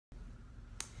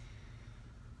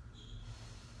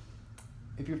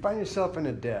If you find yourself in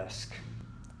a desk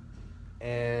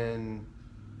and,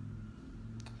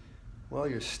 well,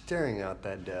 you're staring at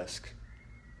that desk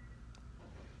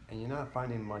and you're not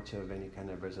finding much of any kind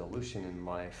of resolution in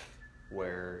life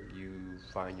where you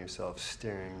find yourself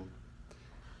staring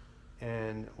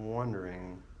and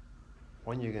wondering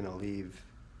when you're going to leave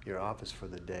your office for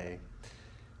the day,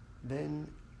 then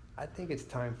I think it's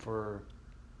time for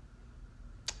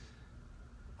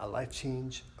a life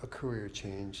change, a career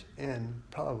change, and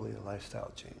probably a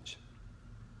lifestyle change.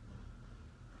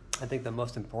 I think the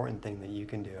most important thing that you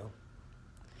can do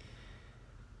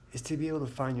is to be able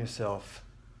to find yourself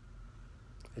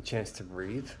a chance to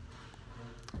breathe,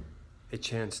 a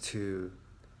chance to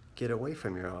get away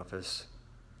from your office,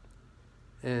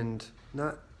 and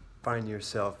not find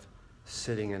yourself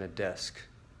sitting at a desk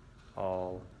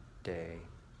all day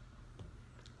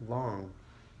long,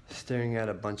 staring at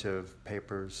a bunch of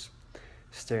papers,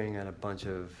 staring at a bunch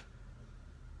of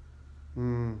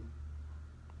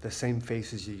the same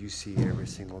faces you see every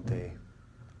single day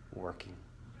working.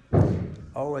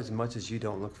 Oh, as much as you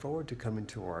don't look forward to coming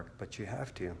to work, but you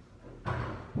have to,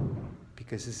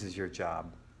 because this is your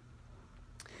job.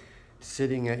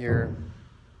 Sitting at your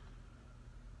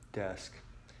desk,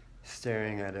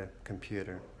 staring at a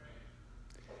computer.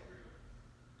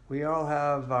 We all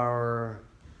have our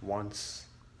wants,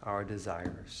 our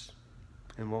desires,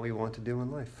 and what we want to do in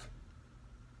life.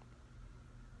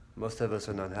 Most of us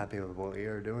are not happy with what we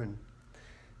are doing,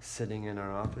 sitting in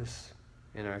our office,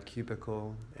 in our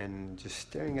cubicle, and just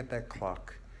staring at that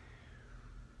clock.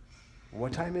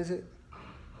 What time is it?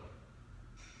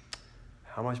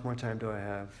 How much more time do I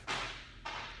have?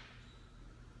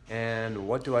 And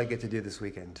what do I get to do this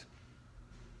weekend?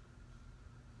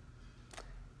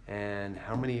 And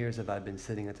how many years have I been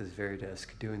sitting at this very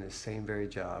desk doing the same very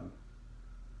job?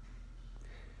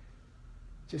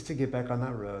 Just to get back on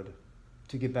that road,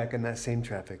 to get back in that same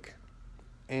traffic,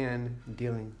 and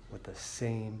dealing with the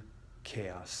same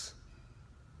chaos.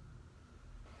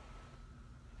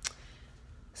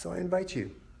 So I invite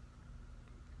you,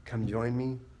 come join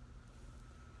me,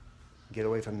 get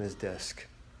away from this desk.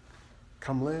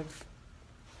 Come live,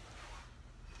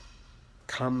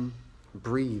 come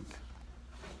breathe,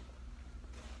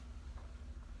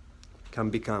 come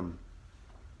become.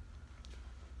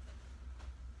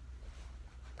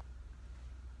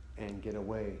 And get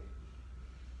away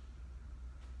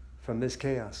from this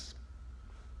chaos.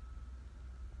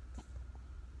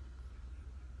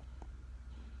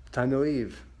 Time to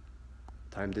leave,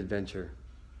 time to adventure.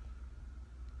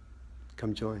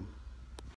 Come join.